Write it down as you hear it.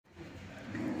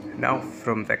Now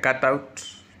from the cutout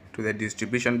to the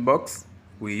distribution box,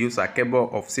 we use a cable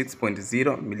of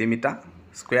 6.0 millimeter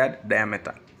squared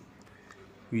diameter.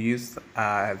 We use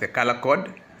the color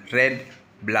code red,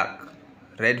 black.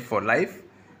 Red for live,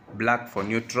 black for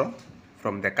neutral.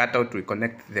 From the cutout we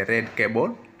connect the red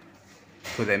cable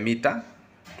to the meter,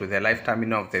 to the live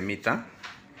terminal of the meter.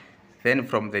 Then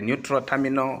from the neutral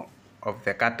terminal of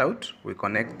the cutout we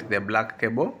connect the black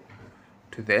cable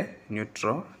to the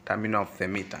neutral terminal of the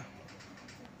meter.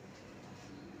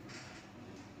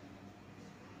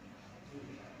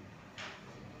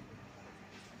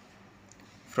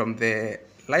 From the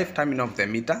live terminal of the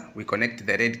meter, we connect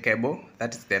the red cable,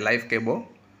 that is the live cable,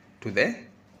 to the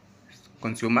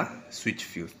consumer switch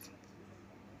fuse.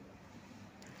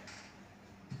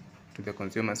 To the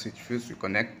consumer switch fuse, we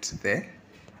connect the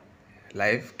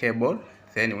live cable,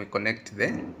 then we connect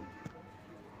the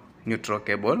neutral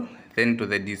cable, then to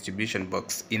the distribution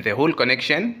box. In the whole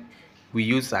connection, we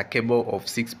use a cable of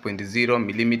 6.0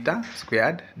 millimeter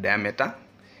squared diameter.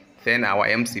 Then our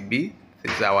MCB,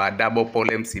 this is our double pole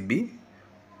MCB,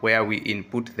 where we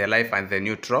input the live and the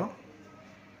neutral.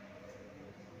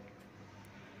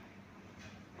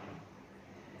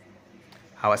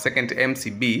 Our second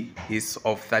MCB is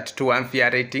of 32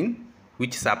 ampere rating,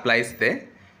 which supplies the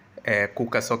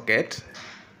cooker socket.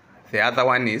 The other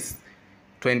one is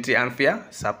 20 ampere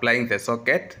supplying the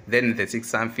socket, then the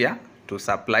 6 ampere to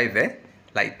supply the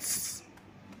lights.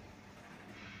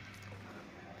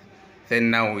 Then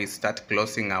now we start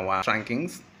closing our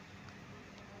trunkings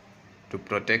to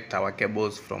protect our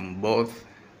cables from both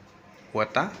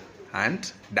water and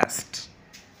dust.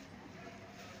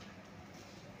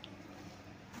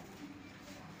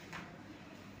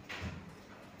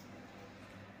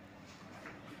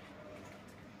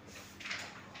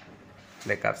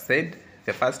 Like I've said,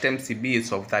 the first MCB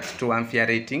is of 32 ampere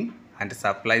rating and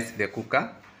supplies the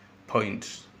cooker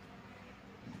point.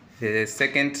 The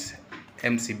second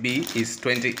MCB is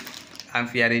 20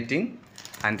 ampere rating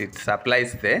and it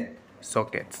supplies the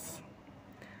sockets.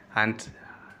 And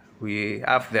we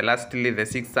have lastly the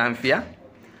 6 ampere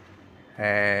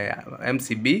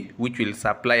MCB, which will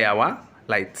supply our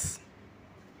lights.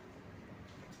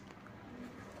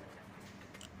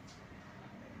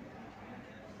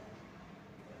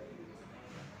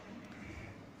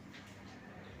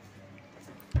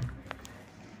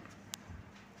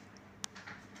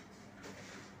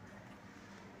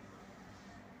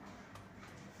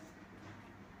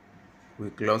 We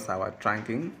close our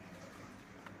trunking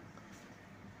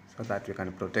so that we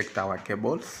can protect our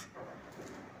cables.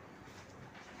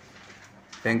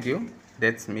 Thank you.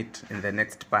 Let's meet in the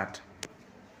next part.